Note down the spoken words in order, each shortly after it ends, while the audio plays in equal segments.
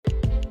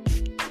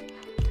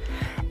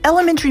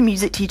Elementary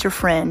music teacher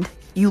friend,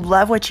 you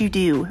love what you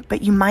do,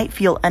 but you might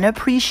feel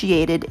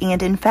unappreciated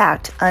and, in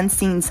fact,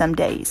 unseen some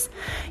days.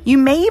 You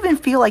may even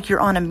feel like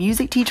you're on a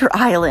music teacher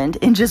island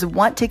and just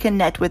want to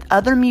connect with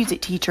other music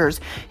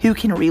teachers who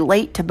can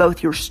relate to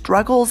both your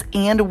struggles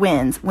and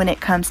wins when it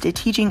comes to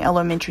teaching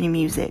elementary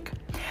music.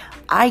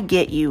 I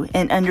get you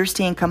and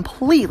understand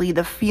completely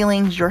the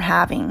feelings you're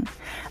having.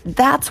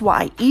 That's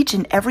why each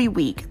and every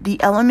week,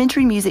 the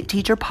Elementary Music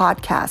Teacher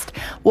Podcast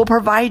will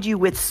provide you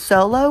with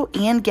solo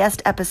and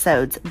guest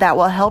episodes that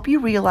will help you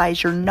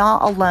realize you're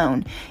not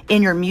alone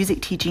in your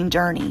music teaching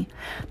journey.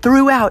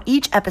 Throughout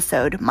each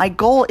episode, my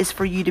goal is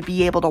for you to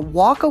be able to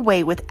walk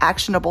away with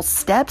actionable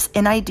steps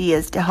and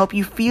ideas to help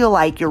you feel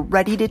like you're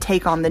ready to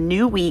take on the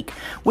new week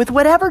with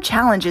whatever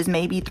challenges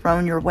may be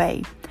thrown your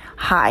way.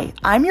 Hi,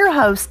 I'm your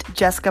host,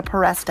 Jessica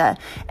Peresta,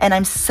 and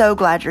I'm so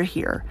glad you're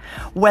here.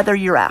 Whether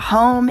you're at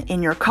home,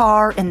 in your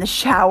car, in the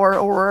shower,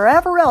 or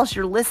wherever else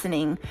you're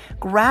listening,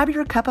 grab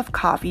your cup of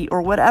coffee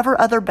or whatever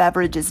other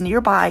beverage is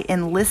nearby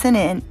and listen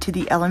in to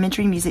the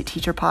Elementary Music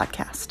Teacher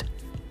Podcast.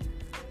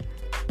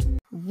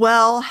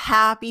 Well,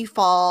 happy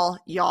fall,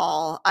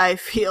 y'all. I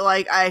feel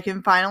like I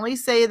can finally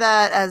say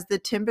that as the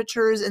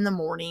temperatures in the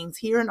mornings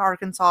here in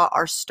Arkansas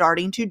are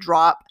starting to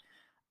drop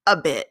a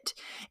bit.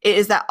 It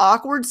is that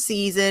awkward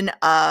season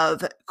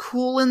of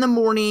cool in the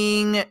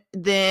morning,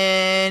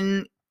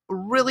 then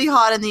really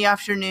hot in the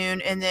afternoon,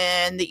 and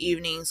then the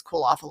evenings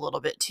cool off a little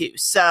bit too.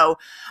 So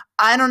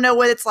I don't know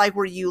what it's like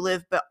where you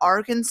live, but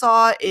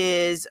Arkansas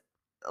is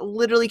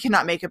literally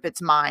cannot make up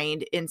its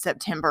mind in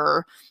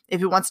September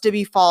if it wants to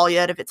be fall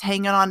yet, if it's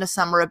hanging on to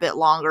summer a bit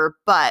longer.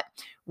 But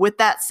with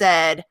that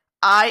said,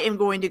 I am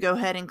going to go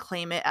ahead and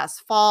claim it as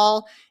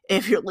fall.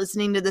 If you're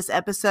listening to this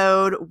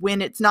episode when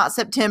it's not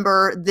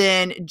September,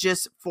 then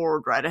just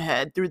forward right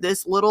ahead through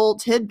this little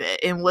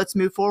tidbit and let's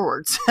move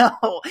forward.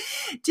 So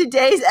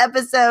today's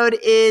episode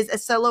is a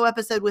solo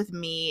episode with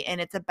me, and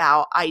it's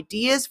about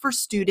ideas for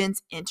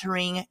students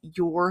entering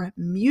your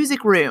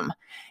music room.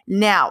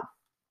 Now,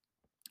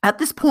 at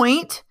this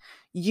point,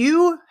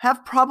 you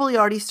have probably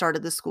already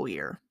started the school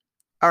year.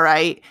 All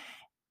right.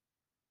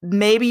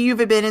 Maybe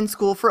you've been in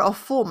school for a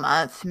full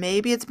month.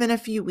 Maybe it's been a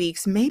few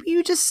weeks. Maybe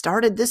you just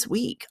started this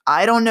week.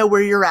 I don't know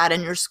where you're at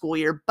in your school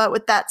year. But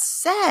with that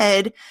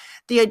said,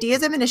 the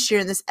ideas I'm going to share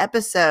in this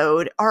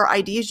episode are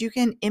ideas you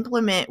can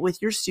implement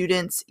with your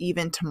students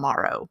even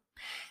tomorrow.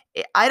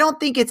 I don't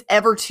think it's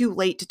ever too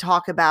late to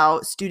talk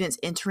about students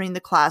entering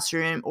the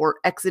classroom or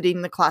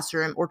exiting the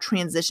classroom or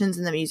transitions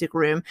in the music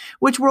room,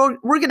 which we're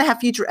going to have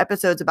future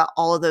episodes about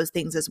all of those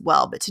things as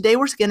well. But today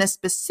we're going to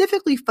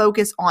specifically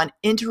focus on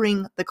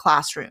entering the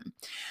classroom.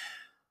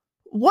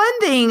 One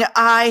thing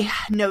I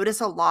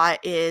notice a lot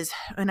is,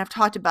 and I've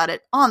talked about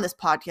it on this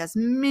podcast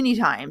many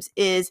times,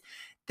 is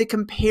the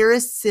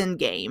comparison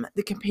game,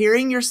 the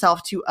comparing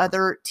yourself to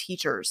other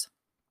teachers.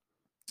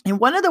 And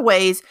one of the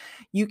ways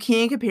you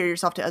can compare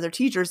yourself to other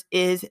teachers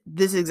is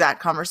this exact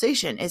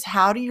conversation, is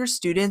how do your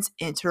students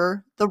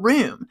enter the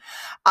room?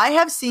 I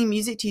have seen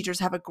music teachers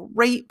have a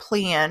great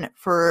plan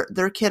for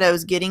their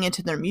kiddos getting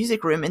into their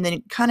music room and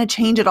then kind of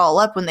change it all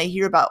up when they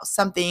hear about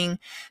something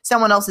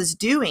someone else is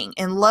doing.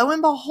 And lo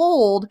and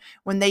behold,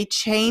 when they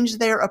change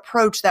their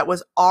approach that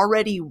was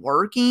already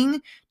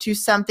working to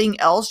something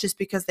else just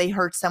because they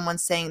heard someone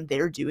saying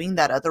they're doing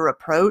that other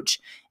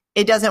approach,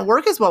 it doesn't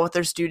work as well with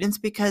their students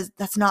because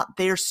that's not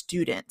their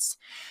students.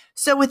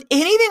 So with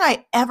anything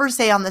I ever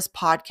say on this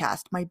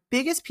podcast, my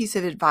biggest piece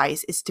of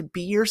advice is to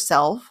be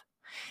yourself,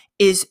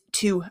 is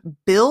to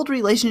build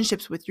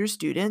relationships with your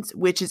students,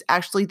 which is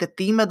actually the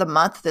theme of the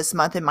month this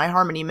month in My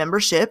Harmony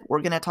membership.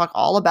 We're going to talk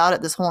all about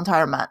it this whole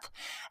entire month.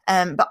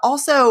 But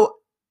also,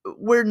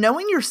 we're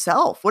knowing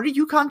yourself. What are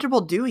you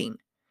comfortable doing?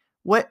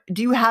 What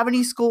do you have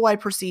any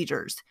school-wide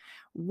procedures?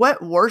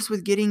 What works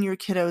with getting your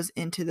kiddos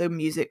into the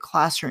music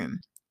classroom,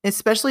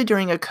 especially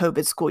during a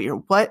COVID school year?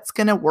 What's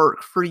going to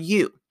work for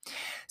you?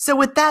 So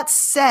with that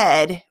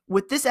said,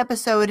 with this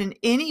episode and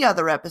any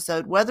other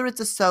episode, whether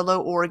it's a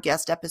solo or a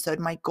guest episode,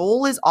 my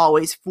goal is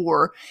always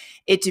for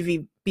it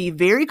to be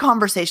very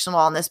conversational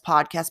on this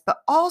podcast, but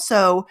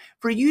also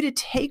for you to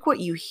take what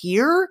you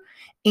hear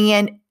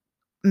and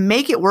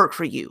make it work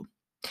for you.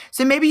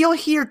 So maybe you'll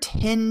hear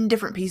 10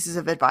 different pieces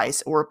of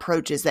advice or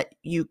approaches that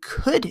you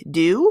could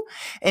do,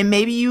 and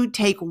maybe you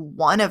take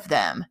one of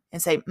them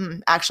and say,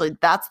 actually,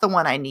 that's the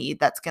one I need.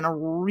 That's going to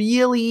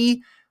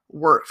really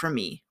work for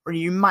me. Or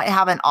you might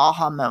have an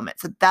aha moment.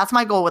 So that's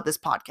my goal with this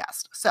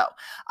podcast. So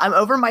I'm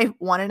over my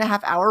 1.5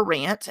 hour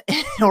rant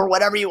or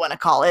whatever you want to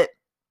call it,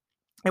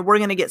 and we're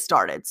going to get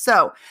started.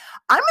 So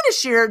I'm going to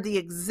share the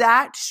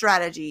exact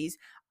strategies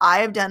I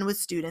have done with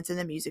students in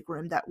the music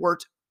room that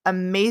worked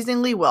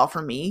amazingly well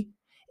for me.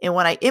 And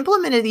when I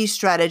implemented these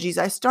strategies,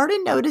 I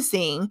started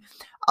noticing,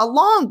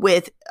 along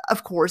with,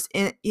 of course,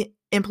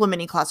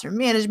 implementing classroom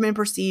management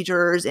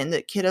procedures and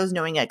the kiddos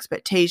knowing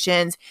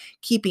expectations,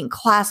 keeping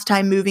class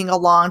time moving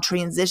along,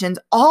 transitions,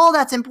 all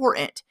that's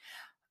important.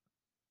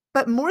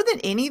 But more than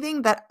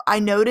anything that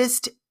I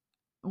noticed,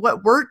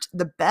 what worked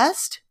the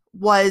best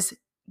was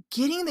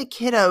getting the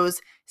kiddos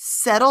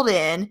settled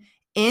in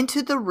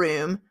into the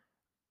room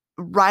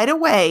right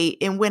away.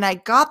 And when I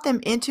got them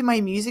into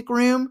my music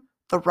room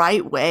the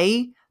right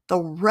way, the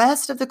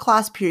rest of the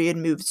class period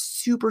moved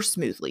super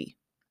smoothly.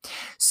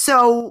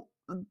 So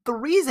the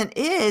reason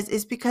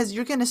is because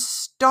you're going to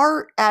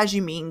start as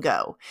you mean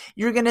go.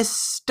 You're going to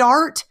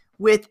start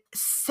with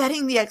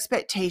setting the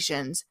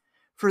expectations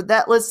for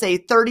that, let's say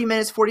 30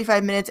 minutes,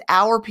 45 minutes,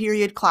 hour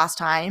period class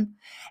time.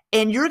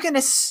 And you're going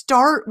to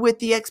start with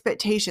the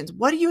expectations.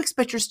 What do you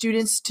expect your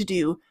students to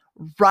do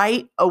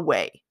right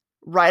away?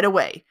 Right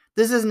away.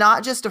 This is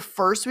not just a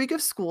first week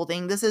of school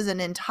thing. This is an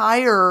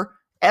entire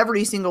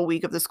every single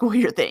week of the school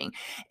year thing.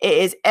 It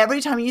is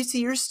every time you see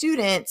your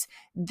students,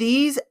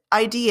 these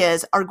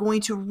ideas are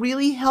going to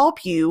really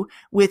help you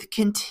with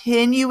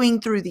continuing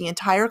through the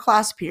entire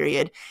class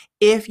period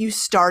if you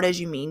start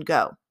as you mean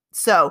go.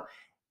 So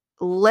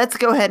let's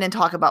go ahead and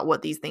talk about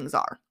what these things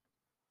are.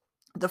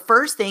 The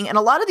first thing, and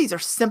a lot of these are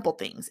simple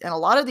things, and a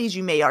lot of these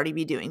you may already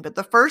be doing, but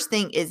the first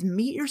thing is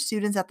meet your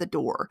students at the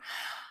door.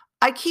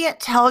 I can't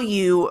tell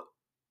you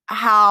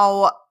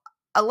how,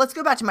 let's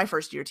go back to my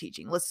first year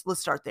teaching. Let's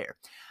start there.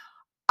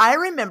 I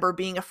remember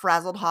being a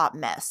frazzled hot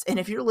mess. And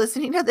if you're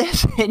listening to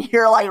this and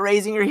you're like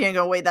raising your hand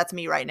going, wait, that's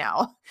me right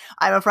now.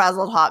 I'm a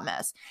frazzled hot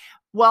mess.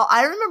 Well,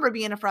 I remember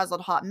being a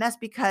frazzled hot mess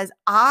because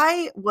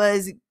I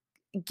was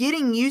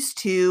getting used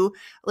to,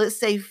 let's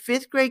say,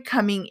 fifth grade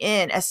coming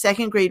in as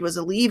second grade was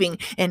leaving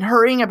and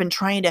hurrying up and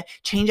trying to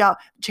change out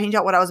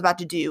what I was about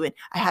to do. And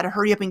I had to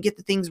hurry up and get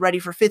the things ready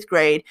for fifth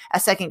grade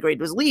as second grade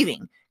was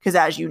leaving. Because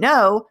as you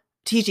know,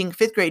 teaching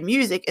fifth grade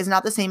music is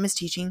not the same as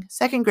teaching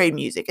second grade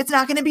music. It's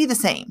not going to be the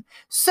same.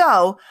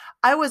 So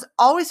I was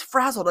always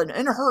frazzled and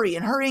in a hurry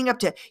and hurrying up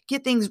to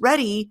get things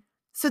ready.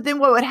 So then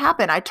what would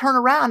happen? I turn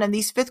around and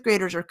these fifth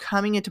graders are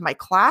coming into my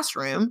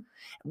classroom,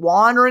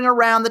 wandering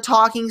around, the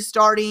talking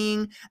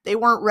starting. They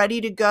weren't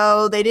ready to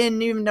go. They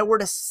didn't even know where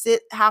to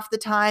sit half the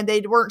time. They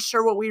weren't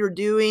sure what we were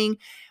doing.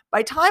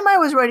 By the time I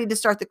was ready to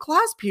start the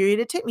class period,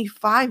 it took me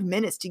 5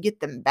 minutes to get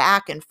them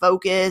back and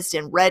focused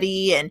and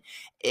ready. And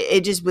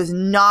it just was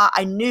not,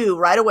 I knew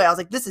right away, I was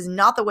like, this is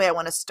not the way I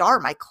want to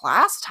start my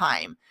class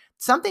time.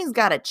 Something's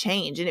got to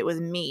change. And it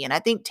was me. And I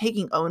think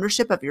taking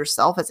ownership of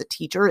yourself as a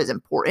teacher is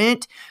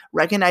important,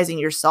 recognizing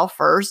yourself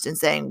first and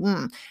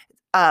saying,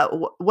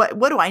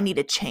 what do I need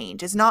to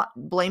change? It's not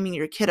blaming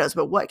your kiddos,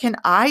 but what can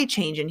I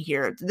change in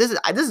here? This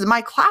is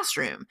my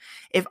classroom.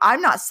 If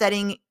I'm not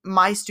setting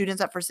my students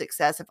up for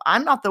success, if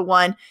I'm not the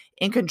one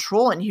in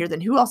control in here,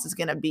 then who else is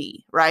going to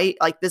be, right?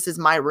 Like, this is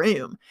my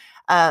room.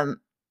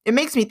 It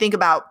makes me think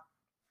about,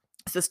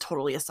 this is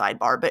totally a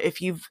sidebar, but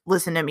if you've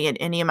listened to me at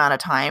any amount of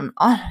time,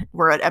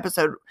 we're at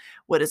episode,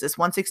 what is this,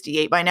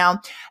 168 by now,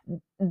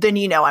 then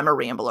you know I'm a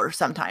rambler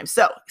sometimes.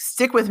 So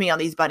stick with me on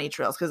these bunny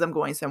trails because I'm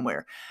going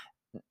somewhere.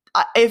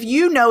 If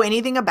you know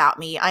anything about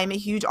me, I'm a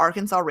huge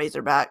Arkansas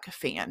Razorback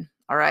fan.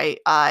 All right.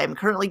 I'm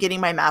currently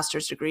getting my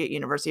master's degree at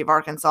University of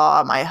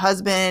Arkansas. My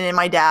husband and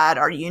my dad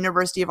are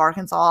University of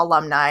Arkansas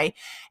alumni,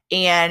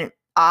 and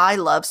I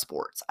love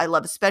sports. I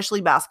love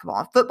especially basketball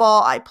and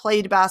football. I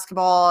played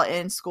basketball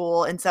in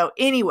school. And so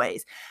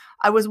anyways,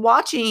 I was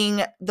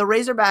watching the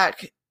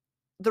Razorbacks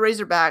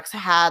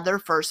had their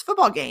first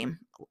football game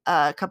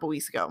a couple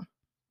weeks ago.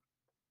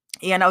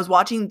 And I was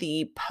watching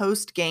the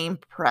post-game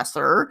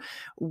presser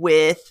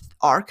with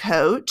our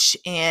coach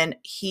and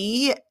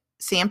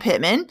Sam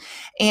Pittman,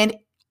 and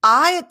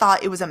I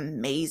thought it was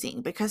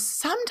amazing because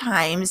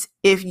sometimes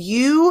if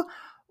you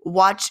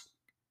watch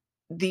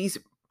these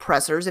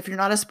pressers, if you're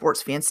not a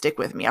sports fan, stick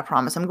with me. I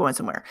promise I'm going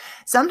somewhere.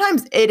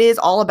 Sometimes it is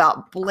all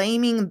about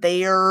blaming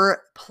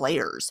their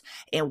players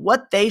and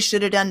what they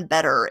should have done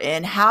better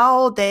and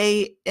how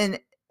they, and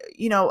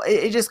you know,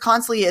 it just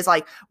constantly is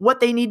like what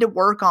they need to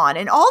work on.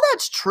 And all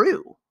that's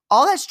true.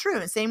 All that's true.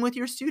 And same with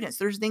your students.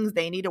 There's things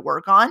they need to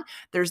work on.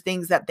 There's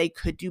things that they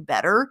could do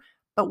better.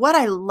 But what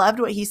I loved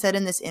what he said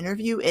in this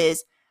interview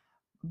is,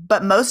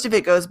 but most of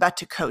it goes back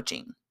to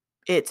coaching.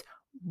 It's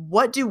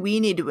what do we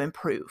need to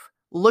improve?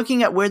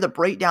 Looking at where the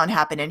breakdown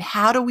happened and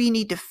how do we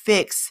need to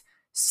fix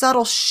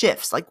subtle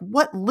shifts? Like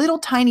what little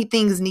tiny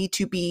things need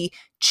to be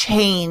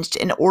changed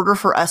in order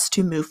for us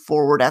to move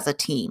forward as a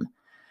team?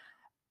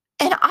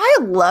 And I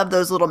love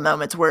those little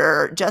moments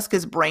where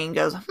Jessica's brain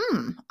goes,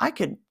 I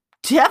could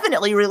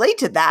definitely relate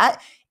to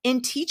that in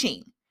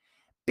teaching.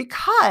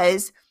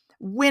 Because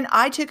when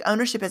I took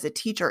ownership as a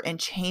teacher and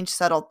changed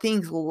subtle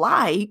things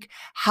like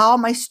how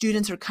my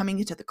students are coming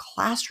into the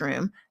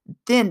classroom,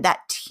 then that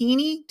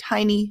teeny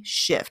tiny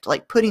shift,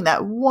 like putting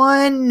that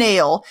one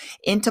nail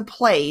into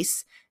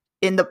place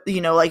in the,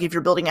 like if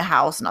you're building a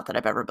house, not that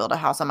I've ever built a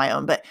house on my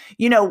own, but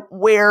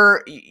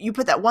where you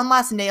put that one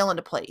last nail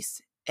into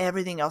place,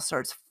 everything else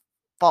starts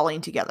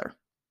falling together.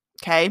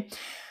 Okay.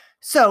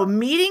 So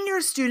meeting your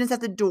students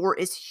at the door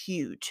is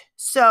huge.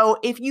 So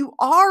if you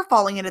are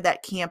falling into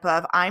that camp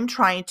of I'm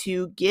trying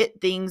to get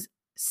things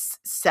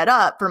set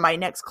up for my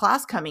next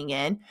class coming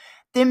in,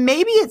 then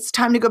maybe it's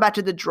time to go back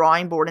to the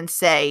drawing board and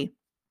say,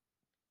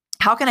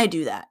 how can I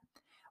do that?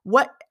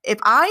 What if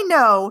I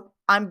know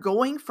I'm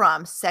going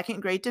from second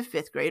grade to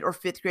fifth grade or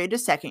fifth grade to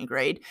second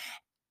grade?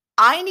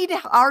 I need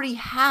to already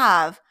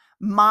have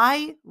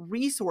my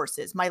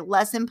resources, my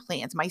lesson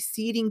plans, my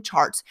seating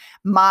charts,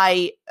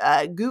 my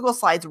Google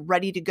Slides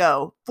ready to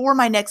go for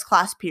my next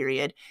class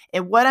period.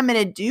 And what I'm going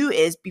to do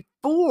is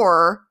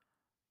before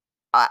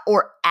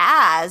or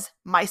as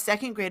my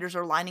second graders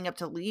are lining up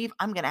to leave,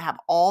 I'm going to have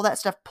all that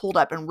stuff pulled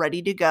up and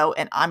ready to go.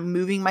 And I'm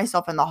moving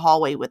myself in the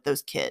hallway with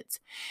those kids.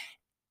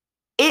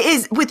 It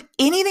is with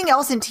anything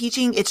else in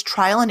teaching, it's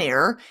trial and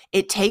error.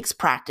 It takes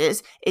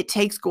practice. It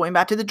takes going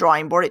back to the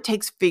drawing board. It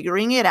takes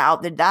figuring it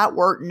out. Did that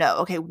work? No.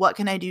 Okay, what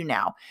can I do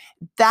now?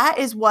 That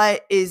is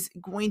what is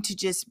going to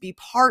just be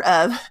part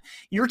of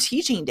your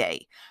teaching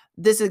day.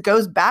 This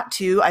goes back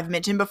to, I've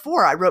mentioned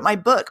before, I wrote my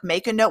book,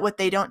 Make a Note What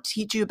They Don't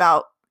Teach You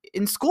About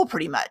in School,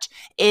 pretty much,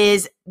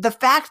 is the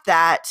fact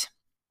that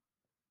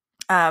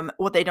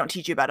what they don't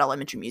teach you about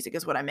elementary music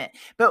is what I meant.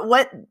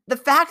 But the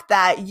fact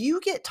that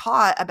you get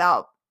taught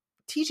about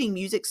teaching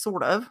music,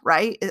 sort of,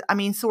 right? I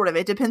mean, sort of.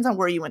 It depends on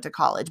where you went to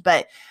college,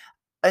 but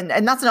and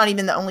that's not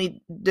even the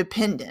only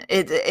dependent.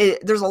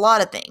 There's a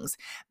lot of things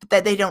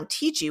that they don't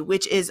teach you,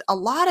 which is a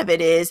lot of it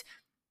is,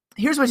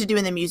 here's what to do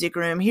in the music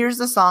room. Here's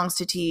the songs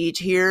to teach.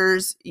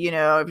 Here's,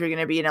 if you're going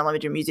to be an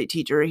elementary music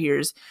teacher,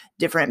 here's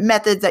different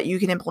methods that you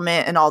can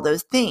implement and all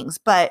those things.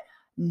 But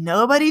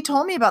nobody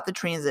told me about the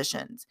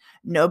transitions.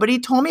 Nobody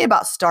told me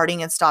about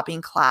starting and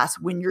stopping class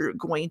when you're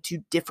going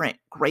to different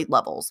grade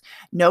levels.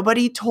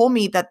 Nobody told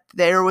me that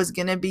there was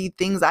going to be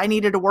things I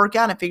needed to work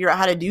out and figure out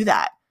how to do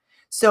that.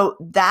 So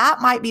that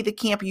might be the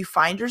camp you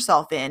find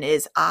yourself in,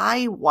 is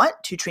I want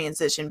to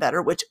transition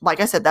better, which, like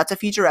I said, that's a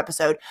future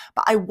episode,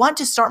 but I want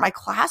to start my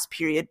class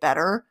period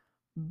better,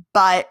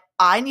 but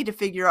I need to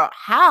figure out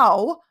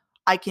how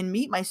I can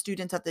meet my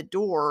students at the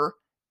door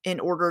in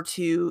order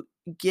to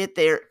get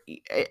there.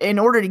 In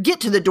order to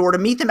get to the door, to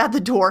meet them at the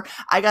door,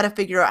 I got to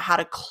figure out how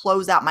to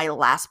close out my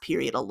last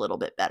period a little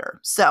bit better.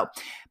 So,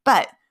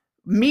 but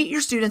meet your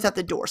students at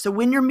the door. So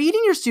when you're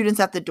meeting your students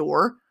at the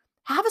door,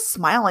 have a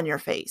smile on your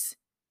face.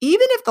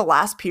 Even if the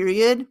last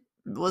period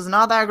was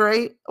not that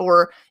great,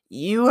 or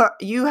you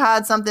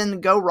had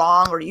something go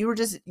wrong, or you were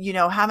just,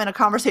 having a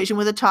conversation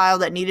with a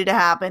child that needed to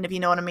happen, if you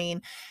know what I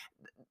mean,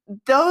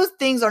 those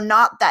things are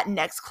not that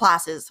next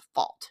class's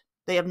fault.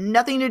 They have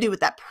nothing to do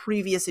with that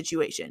previous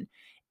situation.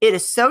 It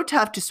is so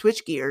tough to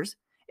switch gears.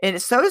 And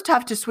it's so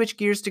tough to switch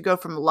gears to go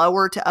from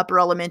lower to upper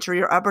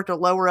elementary or upper to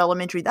lower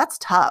elementary. That's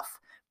tough,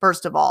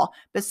 first of all.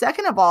 But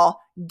second of all,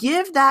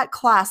 give that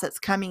class that's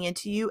coming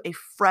into you a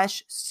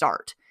fresh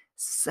start.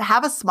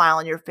 Have a smile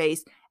on your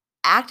face,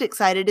 act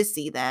excited to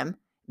see them,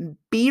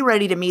 be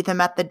ready to meet them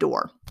at the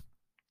door.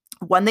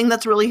 One thing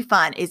that's really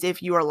fun is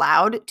if you are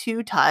allowed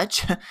to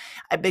touch,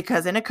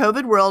 because in a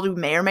COVID world, we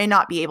may or may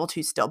not be able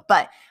to still,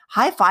 but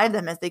high five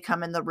them as they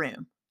come in the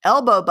room,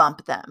 elbow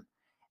bump them,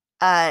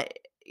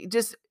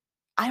 just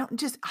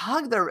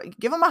hug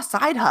give them a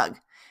side hug,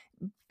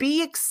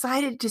 be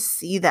excited to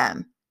see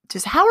them.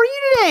 Just, how are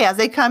you today, as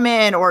they come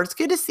in, or it's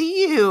good to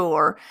see you,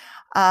 or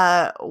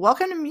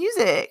welcome to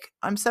music.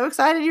 I'm so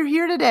excited you're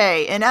here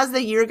today. And as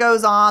the year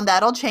goes on,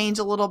 that'll change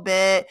a little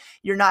bit.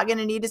 You're not going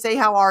to need to say,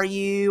 how are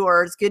you?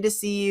 Or it's good to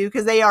see you,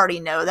 because they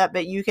already know that,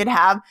 but you could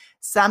have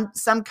some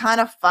kind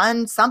of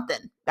fun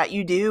something that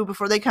you do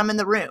before they come in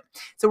the room.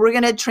 So we're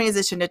going to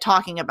transition to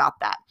talking about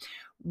that.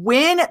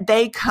 When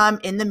they come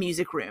in the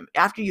music room,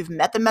 after you've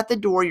met them at the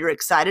door, you're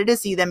excited to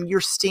see them, you're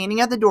standing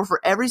at the door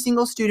for every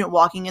single student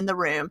walking in the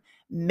room,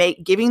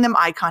 giving them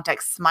eye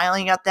contact,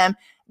 smiling at them.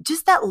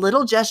 Just that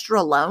little gesture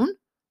alone,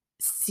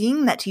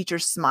 seeing that teacher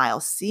smile,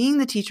 seeing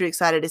the teacher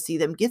excited to see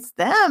them, gets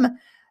them.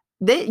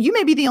 You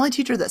may be the only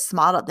teacher that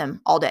smiled at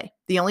them all day,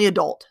 the only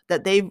adult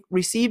that they've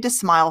received a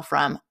smile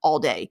from all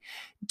day.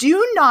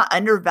 Do not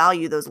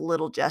undervalue those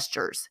little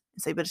gestures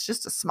and say, but it's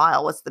just a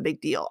smile. What's the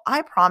big deal?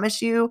 I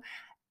promise you,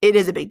 it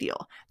is a big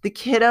deal. The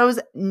kiddos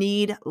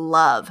need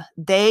love.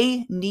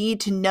 They need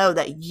to know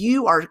that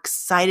you are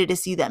excited to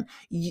see them.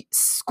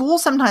 School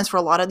sometimes for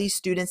a lot of these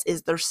students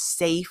is their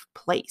safe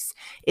place,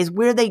 is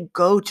where they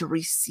go to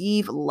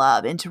receive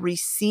love and to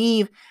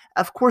receive,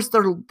 of course,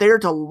 they're there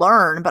to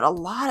learn, but a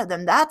lot of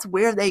them, that's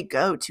where they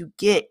go to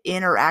get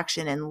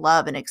interaction and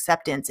love and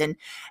acceptance. And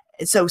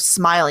so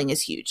smiling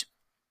is huge.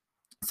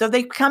 So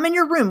they come in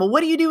your room. Well,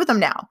 what do you do with them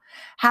now?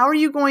 How are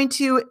you going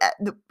to...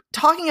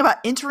 Talking about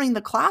entering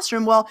the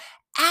classroom, well,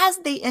 as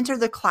they enter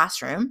the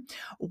classroom,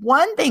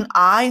 one thing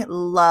I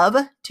love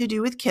to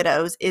do with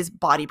kiddos is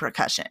body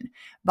percussion.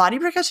 Body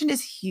percussion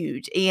is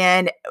huge.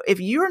 And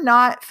if you're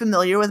not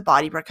familiar with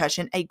body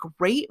percussion, a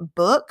great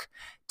book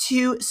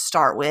to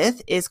start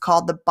with is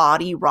called The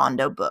Body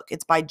Rondo Book.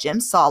 It's by Jim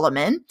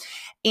Solomon.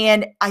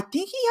 And I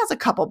think he has a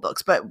couple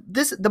books, but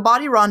the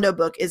Body Rondo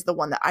Book is the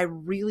one that I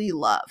really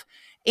love.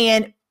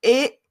 And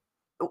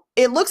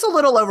it looks a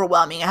little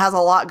overwhelming. It has a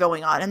lot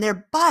going on in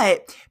there,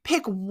 but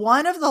pick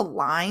one of the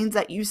lines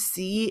that you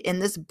see in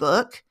this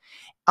book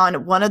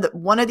on one of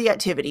the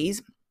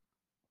activities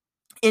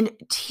and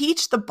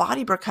teach the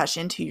body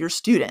percussion to your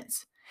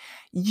students.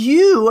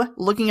 You,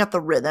 looking at the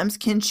rhythms,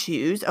 can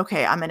choose,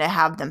 okay, I'm going to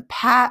have them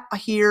pat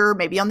here,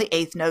 maybe on the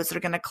eighth notes. They're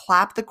going to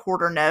clap the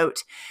quarter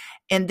note.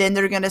 and then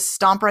they're going to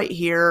stomp right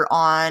here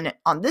on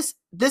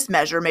this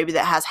measure, maybe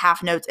that has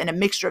half notes and a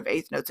mixture of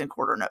eighth notes and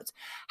quarter notes.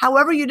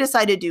 However you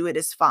decide to do it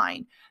is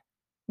fine.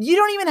 You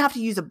don't even have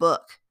to use a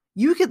book.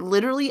 You could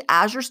literally,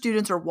 as your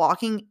students are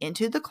walking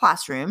into the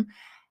classroom,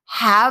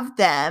 have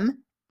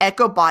them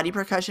echo body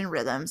percussion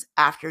rhythms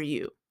after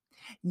you.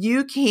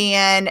 You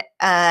can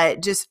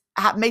just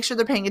make sure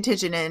they're paying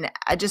attention and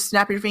just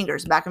snap your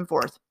fingers back and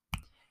forth.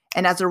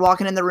 And as they're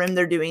walking in the room,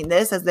 they're doing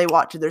this as they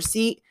walk to their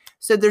seat.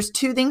 So there's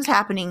two things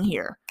happening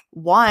here.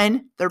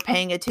 One, they're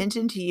paying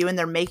attention to you and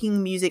they're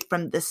making music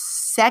from the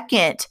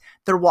second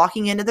they're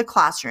walking into the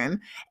classroom.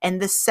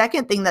 And the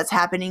second thing that's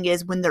happening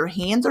is when their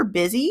hands are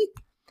busy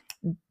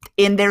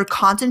and they're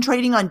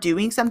concentrating on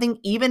doing something,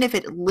 even if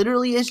it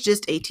literally is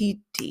just a T,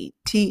 T,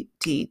 T,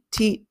 T,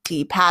 T,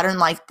 T pattern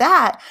like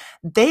that,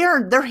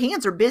 their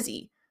hands are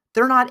busy.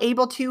 They're not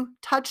able to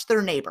touch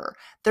their neighbor.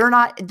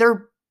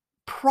 They're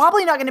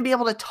probably not going to be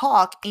able to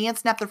talk and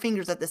snap their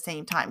fingers at the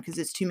same time because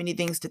it's too many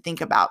things to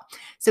think about.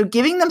 So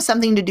giving them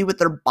something to do with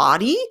their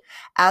body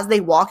as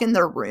they walk in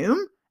the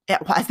room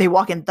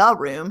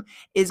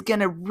is going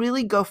to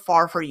really go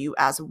far for you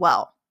as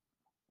well.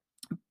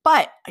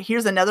 But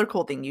here's another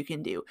cool thing you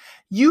can do.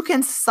 You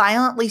can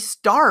silently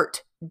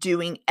start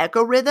doing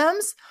echo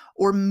rhythms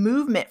or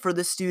movement for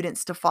the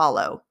students to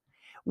follow.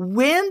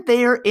 When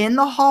they're in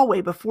the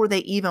hallway before they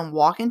even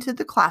walk into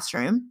the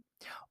classroom,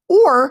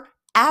 or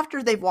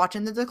after they've walked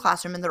into the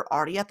classroom and they're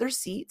already at their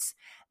seats,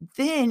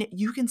 then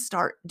you can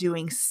start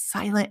doing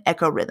silent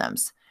echo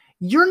rhythms.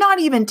 You're not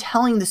even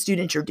telling the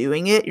students you're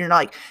doing it. You're not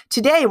like,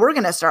 today we're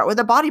going to start with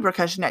a body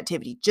percussion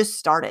activity. Just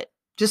start it.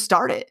 Just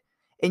start it.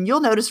 And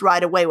you'll notice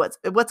right away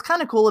what's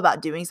kind of cool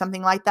about doing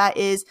something like that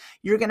is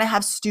you're going to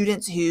have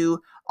students who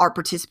are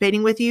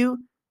participating with you.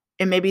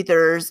 And maybe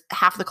there's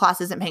half the class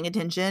isn't paying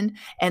attention.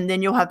 And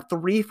then you'll have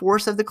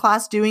 3/4 of the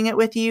class doing it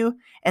with you.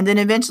 And then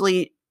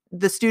eventually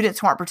the students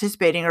who aren't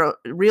participating are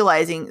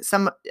realizing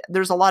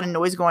there's a lot of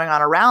noise going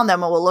on around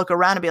them and will look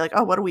around and be like,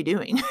 oh, what are we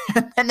doing?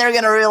 And they're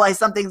going to realize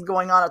something's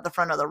going on at the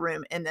front of the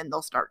room, and then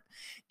they'll start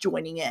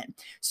joining in.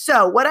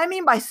 So what I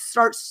mean by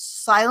start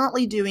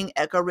silently doing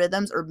echo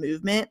rhythms or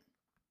movement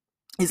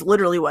is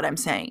literally what I'm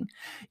saying.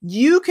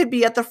 You could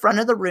be at the front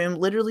of the room,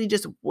 literally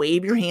just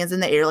wave your hands in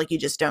the air like you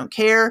just don't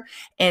care.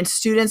 And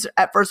students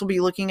at first will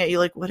be looking at you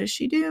like, what is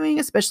she doing?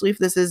 Especially if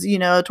this is,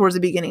 towards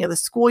the beginning of the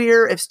school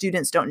year. If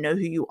students don't know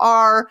who you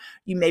are,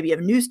 you maybe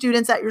have new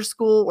students at your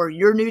school or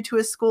you're new to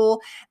a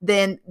school,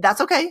 then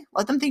that's okay.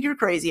 Let them think you're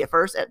crazy at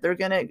first. They're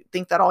going to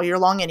think that all year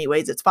long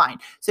anyways. It's fine.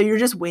 So you're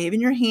just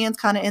waving your hands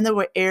kind of in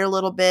the air a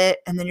little bit.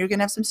 And then you're going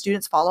to have some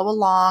students follow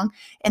along.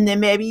 And then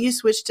maybe you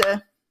switch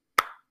to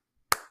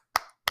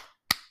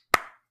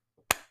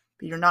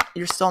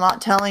you're still not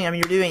telling them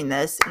you're doing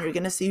this, and you're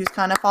going to see who's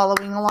kind of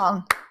following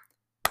along.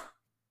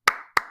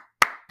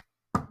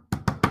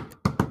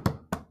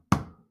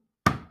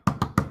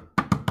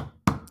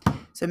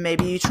 So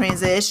maybe you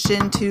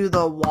transition to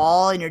the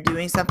wall and you're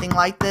doing something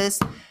like this.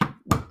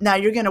 Now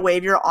you're going to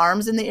wave your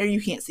arms in the air.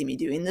 You can't see me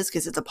doing this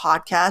because it's a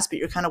podcast, but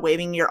you're kind of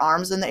waving your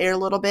arms in the air a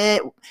little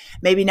bit.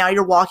 Maybe now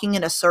you're walking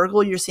in a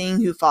circle. You're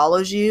seeing who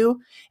follows you.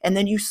 And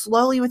then you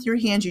slowly with your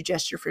hands, you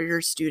gesture for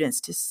your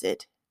students to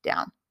sit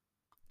down.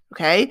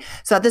 Okay,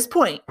 so at this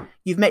point,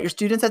 you've met your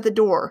students at the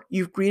door.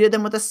 You've greeted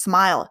them with a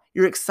smile.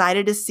 You're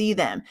excited to see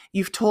them.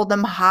 You've told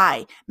them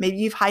hi. Maybe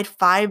you've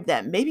high-fived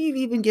them. Maybe you've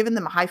even given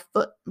them a high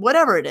foot,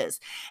 whatever it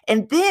is.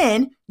 And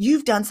then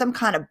you've done some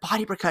kind of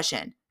body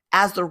percussion.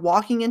 As they're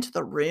walking into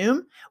the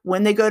room,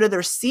 when they go to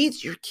their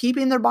seats, you're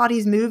keeping their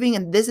bodies moving.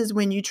 And this is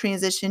when you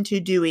transition to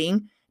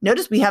doing.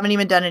 Notice we haven't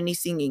even done any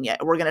singing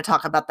yet. We're going to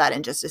talk about that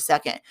in just a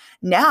second.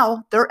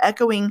 Now they're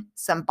echoing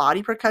some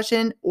body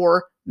percussion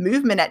or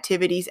movement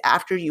activities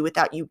after you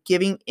without you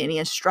giving any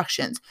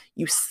instructions.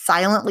 You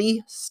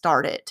silently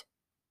start it.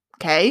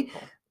 Okay.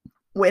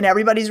 When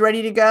everybody's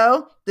ready to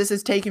go, this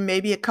is taking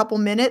maybe a couple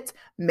minutes,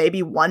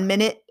 maybe 1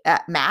 minute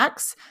at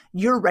max.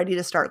 You're ready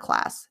to start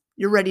class.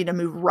 You're ready to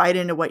move right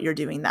into what you're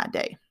doing that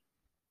day.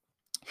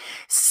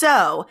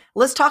 So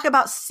let's talk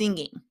about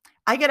singing.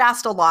 I get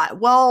asked a lot,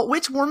 well,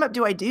 which warm-up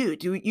do I do?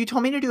 You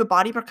told me to do a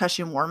body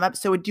percussion warm-up.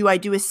 So do I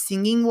do a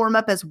singing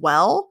warm-up as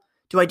well?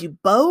 Do I do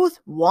both?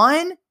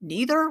 One?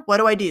 Neither? What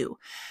do I do?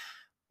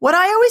 What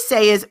I always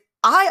say is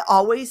I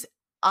always,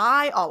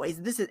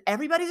 this is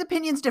everybody's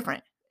opinion's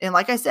different. And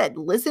like I said,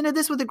 listen to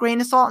this with a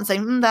grain of salt and say,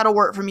 that'll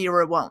work for me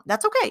or it won't.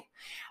 That's okay.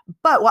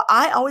 But what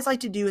I always like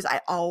to do is I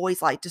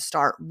always like to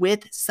start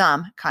with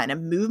some kind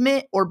of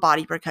movement or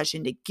body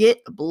percussion to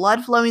get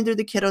blood flowing through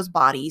the kiddos'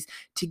 bodies,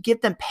 to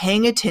get them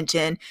paying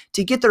attention,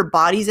 to get their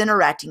bodies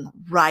interacting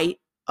right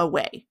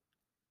away.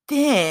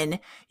 Then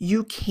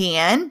you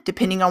can,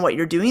 depending on what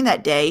you're doing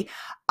that day,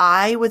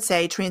 I would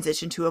say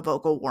transition to a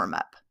vocal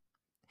warm-up.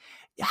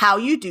 How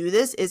you do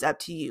this is up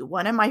to you.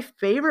 One of my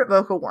favorite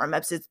vocal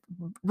warm-ups is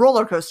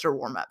roller coaster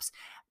warm-ups.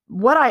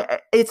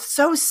 It's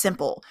so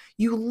simple.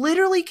 You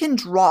literally can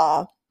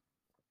draw,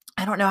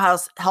 I don't know how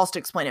else to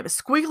explain it, but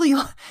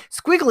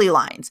squiggly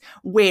lines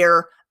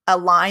where a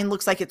line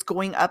looks like it's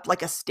going up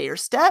like a stair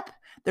step.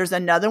 There's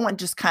another one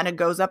just kind of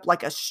goes up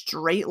like a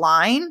straight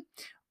line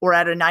or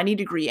at a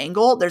 90-degree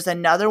angle. There's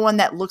another one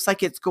that looks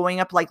like it's going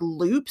up like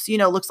loops,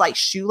 looks like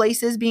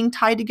shoelaces being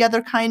tied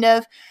together kind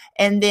of.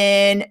 And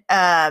then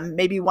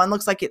maybe one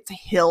looks like it's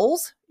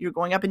hills. You're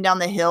going up and down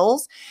the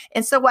hills.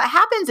 And so what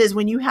happens is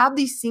when you have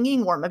these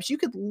singing warm-ups, you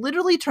could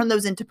literally turn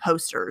those into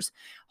posters,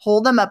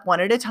 hold them up one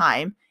at a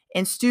time,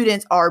 and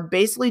students are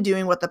basically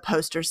doing what the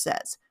poster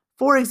says.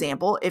 For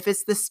example, if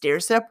it's the stair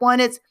step one,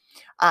 it's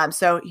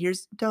so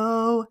here's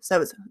do.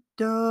 So it's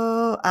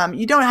do.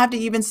 You don't have to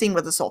even sing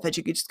with the solfege.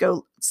 You could just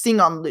go sing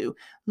on Lu.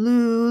 Lu,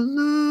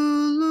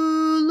 Lu,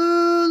 Lu,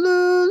 Lu,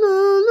 Lu,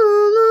 Lu,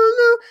 Lu,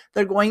 Lu.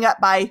 They're going up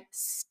by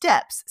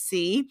steps,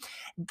 see?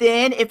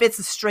 Then if it's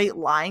a straight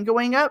line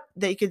going up,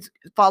 they could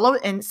follow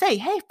it and say,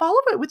 hey, follow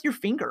it with your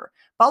finger.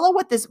 Follow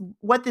what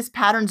this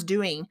pattern's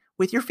doing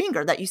with your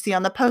finger that you see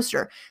on the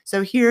poster.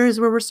 So here's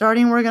where we're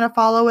starting. We're going to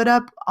follow it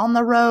up on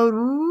the road.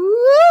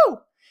 Woo!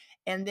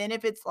 And then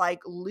if it's like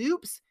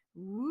loops,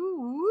 woo,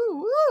 woo,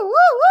 woo, woo,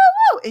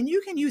 woo, woo. And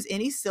you can use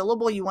any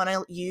syllable you want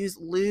to use,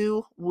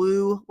 loo,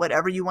 woo,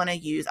 whatever you want to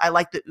use. I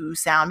like the oo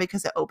sound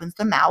because it opens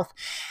the mouth.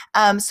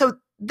 So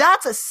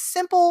that's a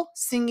simple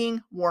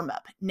singing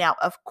warm-up. Now,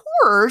 of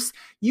course,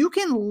 you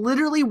can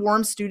literally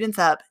warm students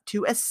up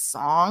to a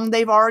song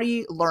they've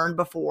already learned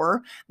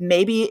before.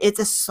 Maybe it's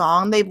a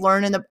song they've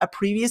learned in a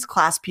previous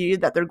class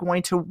period that they're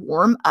going to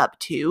warm up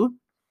to,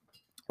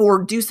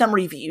 or do some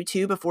review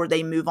to before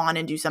they move on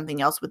and do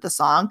something else with the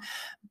song.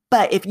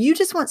 But if you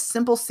just want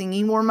simple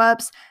singing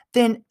warm-ups,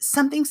 then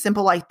something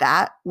simple like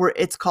that, where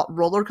it's called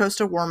roller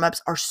coaster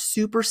warm-ups, are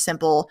super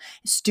simple.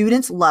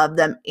 Students love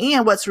them.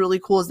 And what's really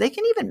cool is they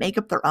can even make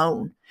up their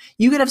own.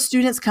 You could have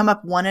students come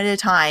up one at a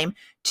time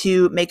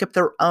to make up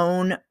their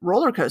own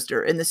roller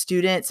coaster. And the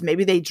students,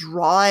 maybe they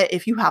draw it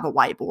if you have a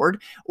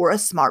whiteboard or a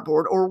smart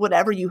board or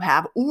whatever you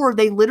have, or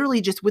they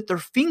literally just with their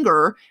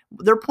finger,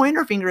 their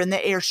pointer finger in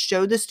the air,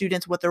 show the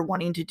students what they're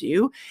wanting to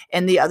do.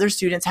 And the other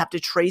students have to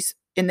trace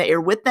in the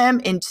air with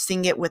them and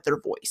sing it with their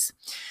voice.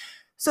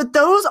 So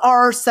those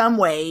are some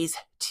ways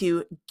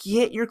to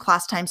get your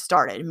class time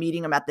started,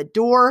 meeting them at the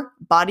door,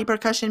 body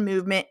percussion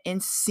movement,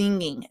 and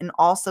singing, and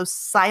also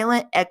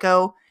silent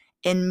echo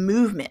and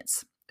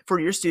movements for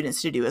your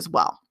students to do as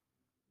well.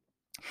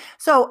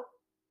 So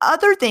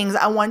other things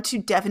I want to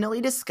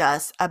definitely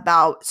discuss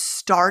about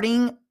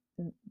starting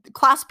the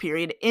class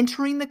period,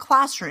 entering the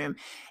classroom,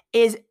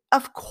 is,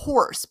 of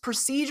course,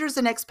 procedures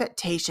and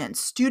expectations.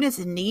 Students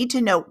need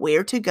to know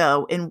where to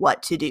go and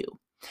what to do.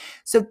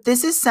 So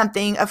this is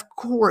something, of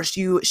course,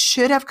 you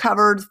should have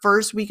covered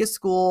first week of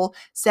school,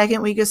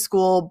 second week of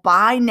school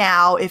by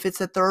now. If it's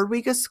the third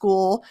week of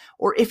school,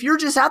 or if you're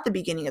just at the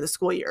beginning of the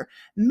school year,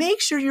 make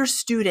sure your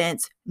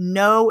students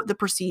know the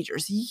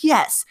procedures.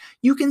 Yes,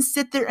 you can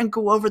sit there and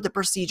go over the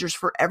procedures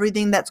for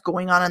everything that's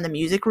going on in the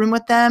music room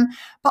with them,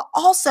 but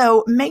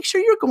also make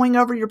sure you're going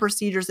over your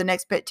procedures and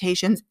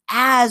expectations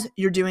as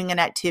you're doing an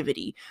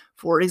activity.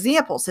 For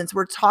example, since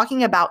we're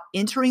talking about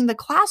entering the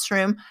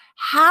classroom,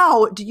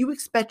 how do you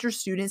expect your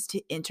students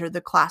to enter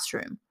the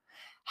classroom?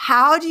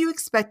 How do you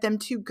expect them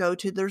to go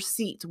to their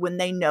seats when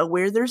they know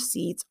where their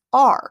seats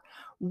are?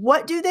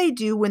 What do they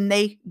do when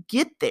they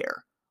get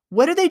there?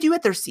 What do they do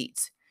at their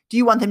seats? Do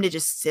you want them to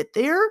just sit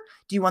there?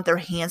 Do you want their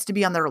hands to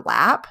be on their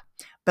lap?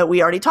 But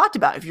we already talked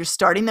about if you're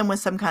starting them with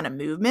some kind of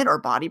movement or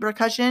body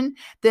percussion,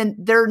 then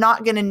they're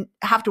not going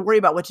to have to worry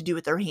about what to do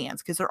with their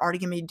hands because they're already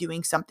going to be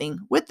doing something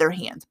with their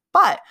hands.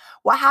 But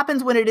what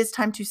happens when it is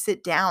time to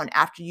sit down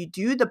after you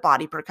do the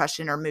body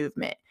percussion or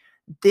movement?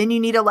 Then you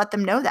need to let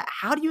them know that.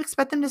 How do you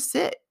expect them to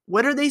sit?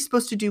 What are they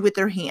supposed to do with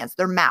their hands,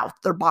 their mouth,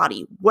 their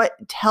body?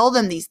 Tell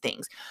them these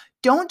things.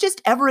 Don't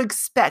just ever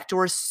expect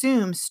or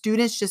assume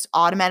students just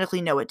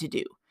automatically know what to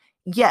do.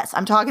 Yes,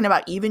 I'm talking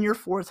about even your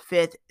 4th,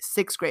 5th,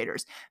 6th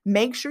graders.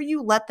 Make sure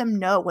you let them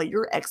know what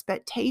your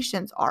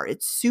expectations are.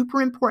 It's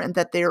super important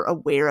that they're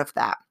aware of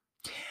that.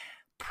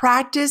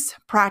 Practice,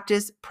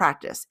 practice,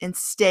 practice, and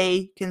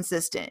stay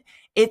consistent.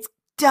 It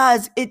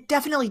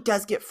definitely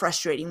does get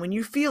frustrating when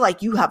you feel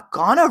like you have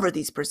gone over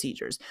these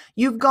procedures.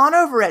 You've gone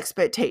over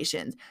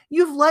expectations.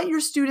 You've let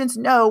your students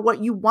know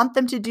what you want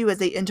them to do as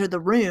they enter the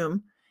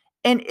room.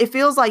 And it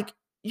feels like,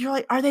 you're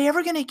like, are they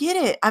ever going to get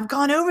it? I've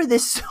gone over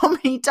this so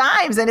many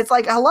times. And it's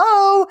like,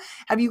 hello,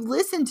 have you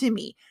listened to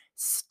me?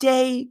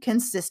 Stay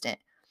consistent.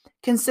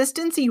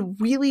 Consistency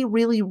really,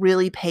 really,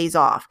 really pays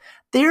off.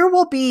 There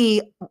will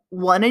be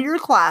one of your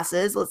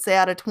classes, let's say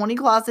out of 20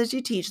 classes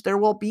you teach, there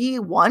will be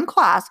one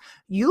class.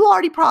 You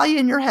already probably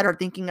in your head are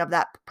thinking of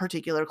that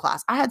particular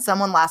class. I had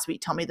someone last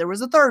week tell me there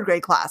was a 3rd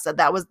grade class,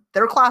 that was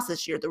their class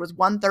this year. There was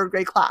one 3rd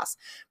grade class.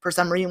 For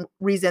some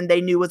reason, they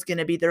knew was going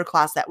to be their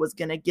class that was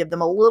going to give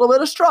them a little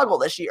bit of struggle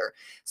this year.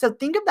 So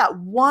think of that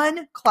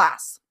one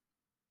class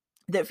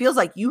that feels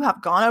like you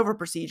have gone over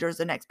procedures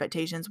and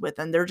expectations with,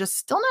 and they're just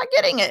still not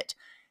getting it.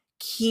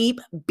 Keep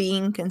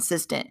being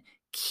consistent.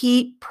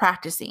 Keep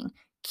practicing.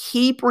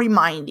 Keep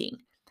reminding.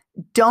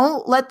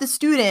 Don't let the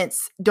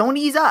students, don't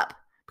ease up,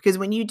 because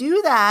when you do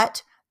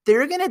that,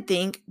 they're going to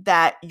think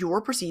that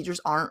your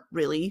procedures aren't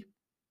really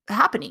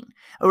happening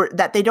or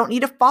that they don't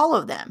need to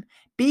follow them.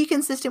 Be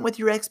consistent with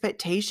your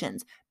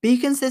expectations. Be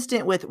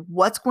consistent with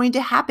what's going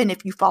to happen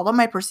if you follow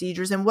my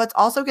procedures and what's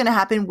also going to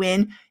happen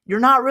when you're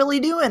not really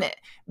doing it.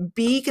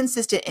 Be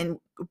consistent and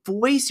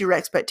voice your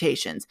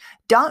expectations.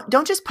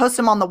 Don't just post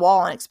them on the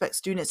wall and expect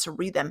students to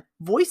read them.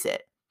 Voice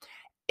it.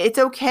 It's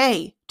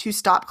okay to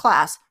stop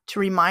class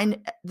to remind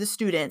the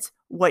students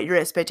what your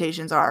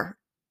expectations are.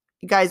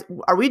 Guys,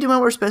 are we doing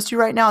what we're supposed to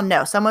right now?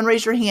 No. Someone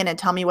raise your hand and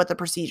tell me what the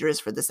procedure is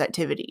for this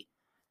activity.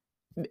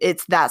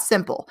 It's that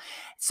simple.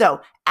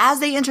 So as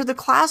they enter the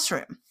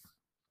classroom,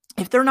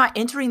 if they're not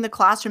entering the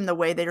classroom the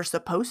way they're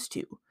supposed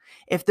to,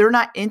 if they're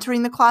not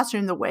entering the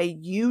classroom the way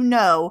you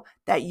know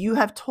that you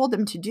have told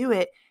them to do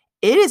it,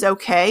 it is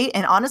okay.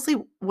 And honestly,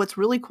 what's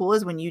really cool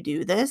is when you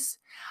do this,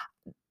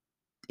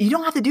 you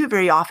don't have to do it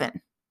very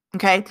often.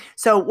 Okay.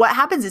 So what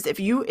happens is if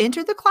you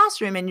enter the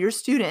classroom and your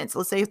students,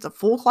 let's say it's a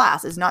full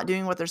class, is not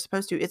doing what they're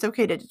supposed to, it's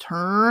okay to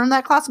turn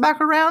that class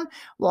back around,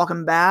 walk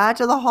them back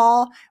to the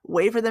hall,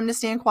 wait for them to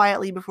stand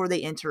quietly before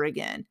they enter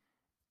again.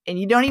 And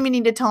you don't even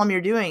need to tell them you're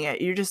doing it.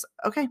 You're just,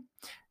 okay,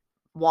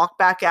 walk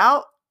back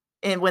out.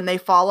 And when they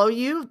follow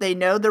you, they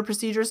know their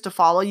procedure is to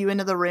follow you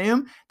into the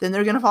room, then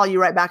they're going to follow you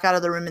right back out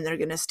of the room and they're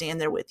going to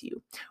stand there with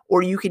you.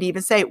 Or you could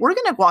even say, we're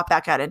going to walk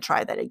back out and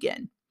try that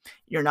again.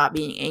 You're not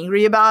being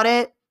angry about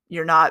it.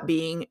 You're not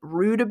being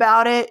rude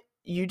about it.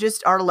 You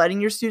just are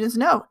letting your students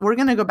know, we're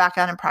going to go back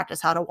out and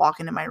practice how to walk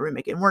into my room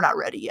again. We're not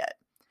ready yet.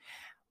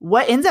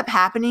 What ends up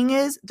happening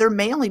is there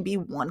may only be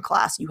one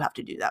class you have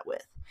to do that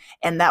with.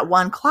 And that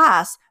one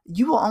class,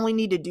 you will only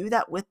need to do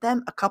that with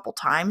them a couple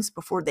times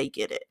before they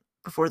get it.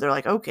 Before they're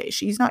like, okay,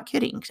 she's not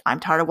kidding.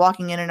 I'm tired of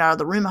walking in and out of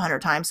the room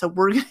 100 times. So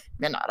we're going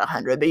to, not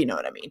 100, but you know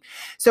what I mean.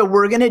 So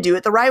we're going to do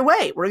it the right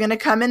way. We're going to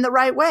come in the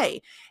right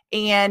way.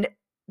 And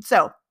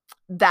so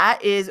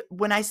that is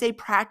when I say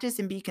practice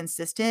and be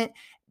consistent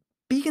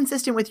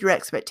with your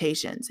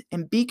expectations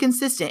and be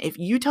consistent. If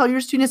you tell your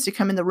students to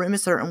come in the room a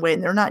certain way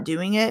and they're not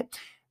doing it,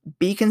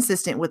 be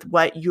consistent with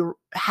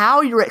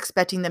how you're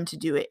expecting them to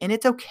do it. And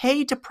it's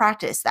okay to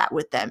practice that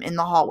with them in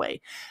the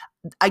hallway.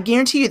 I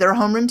guarantee you their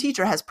homeroom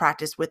teacher has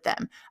practiced with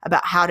them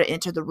about how to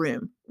enter the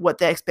room, what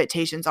the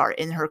expectations are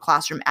in her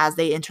classroom as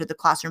they enter the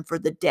classroom for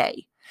the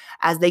day,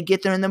 as they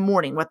get there in the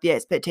morning, what the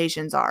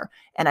expectations are.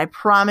 And I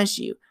promise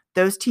you,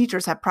 those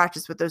teachers have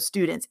practiced with those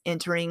students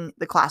entering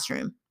the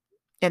classroom,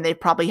 and they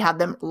probably have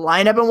them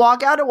line up and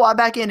walk out and walk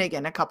back in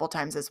again a couple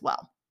times as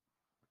well.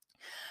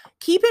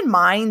 Keep in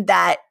mind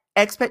that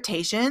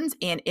expectations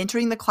and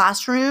entering the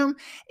classroom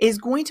is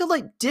going to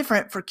look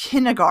different for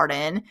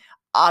kindergarten,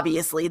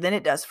 obviously, than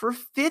it does for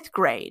 5th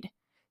grade.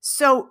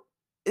 So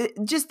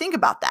just think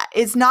about that.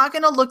 It's not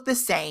going to look the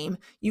same.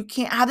 You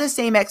can't have the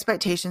same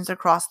expectations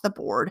across the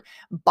board.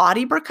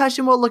 Body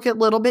percussion will look a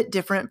little bit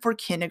different for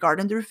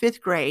kindergarten through 5th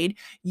grade.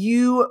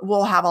 You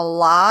will have a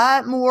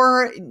lot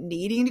more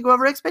needing to go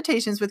over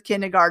expectations with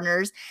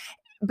kindergartners,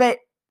 but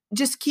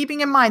just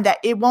keeping in mind that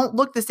it won't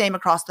look the same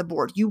across the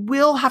board. You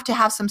will have to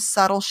have some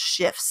subtle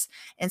shifts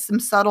and some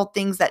subtle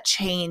things that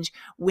change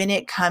when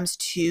it comes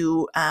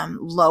to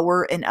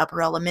lower and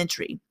upper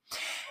elementary.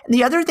 And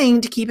the other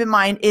thing to keep in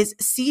mind is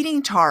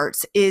seating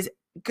charts is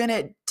going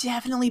to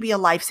definitely be a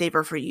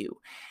lifesaver for you.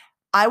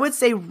 I would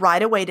say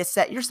right away to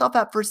set yourself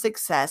up for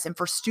success and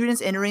for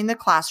students entering the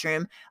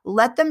classroom,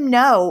 let them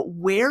know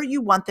where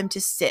you want them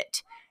to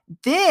sit.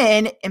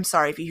 Then, I'm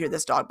sorry if you hear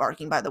this dog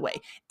barking, by the way.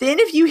 Then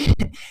if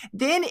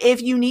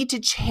you need to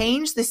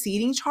change the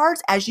seating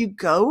charts as you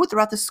go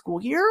throughout the school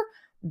year,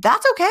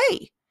 that's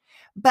okay.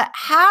 But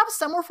have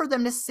somewhere for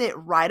them to sit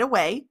right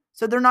away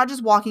so they're not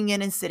just walking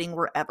in and sitting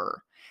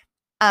wherever.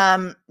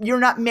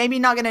 You're maybe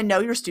not going to know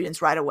your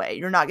students right away.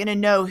 You're not going to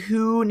know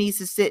who needs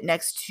to sit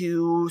next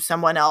to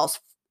someone else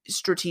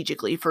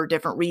strategically for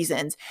different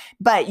reasons,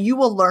 but you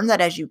will learn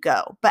that as you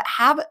go. But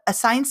have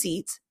assigned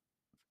seats.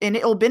 And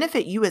it will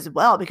benefit you as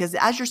well, because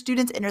as your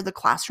students enter the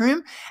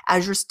classroom,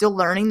 as you're still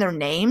learning their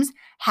names,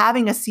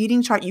 having a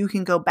seating chart you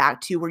can go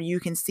back to where you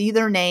can see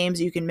their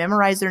names, you can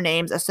memorize their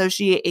names,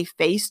 associate a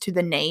face to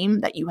the name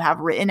that you have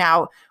written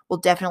out will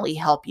definitely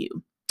help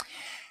you.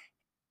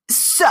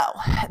 So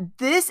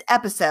this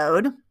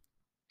episode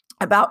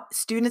about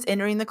students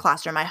entering the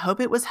classroom, I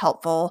hope it was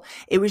helpful.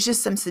 It was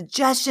just some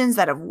suggestions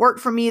that have worked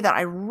for me that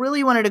I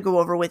really wanted to go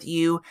over with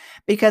you,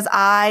 because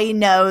I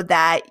know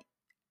that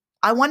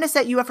I want to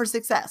set you up for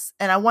success,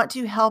 and I want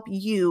to help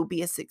you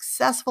be as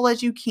successful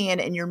as you can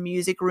in your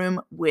music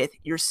room with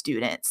your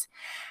students.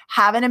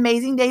 Have an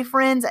amazing day,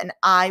 friends, and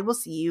I will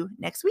see you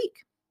next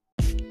week.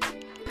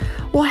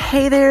 Well,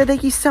 hey there.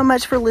 Thank you so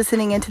much for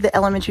listening into the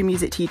Elementary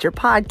Music Teacher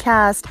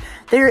Podcast.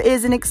 There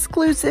is an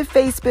exclusive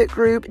Facebook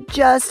group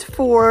just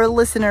for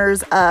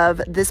listeners of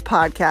this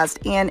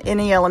podcast and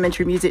any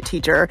elementary music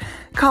teacher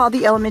called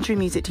the Elementary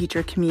Music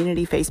Teacher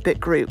Community Facebook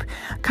Group.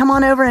 Come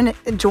on over and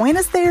join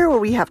us there, where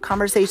we have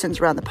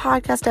conversations around the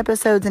podcast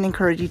episodes and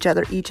encourage each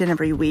other each and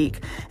every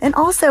week. And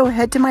also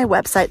head to my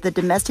website,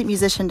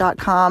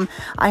 thedomesticmusician.com.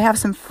 I have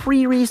some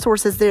free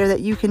resources there that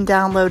you can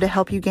download to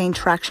help you gain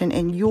traction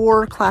in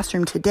your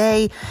classroom today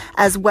today,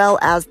 as well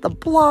as the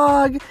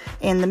blog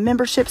and the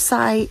membership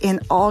site and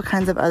all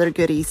kinds of other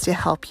goodies to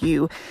help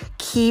you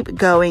keep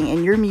going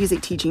in your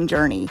music teaching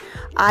journey.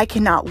 I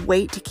cannot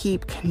wait to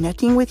keep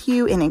connecting with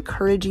you and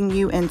encouraging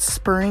you and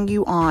spurring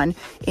you on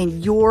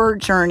in your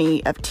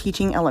journey of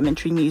teaching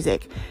elementary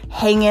music.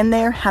 Hang in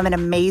there, have an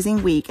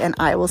amazing week, and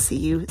I will see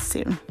you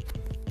soon.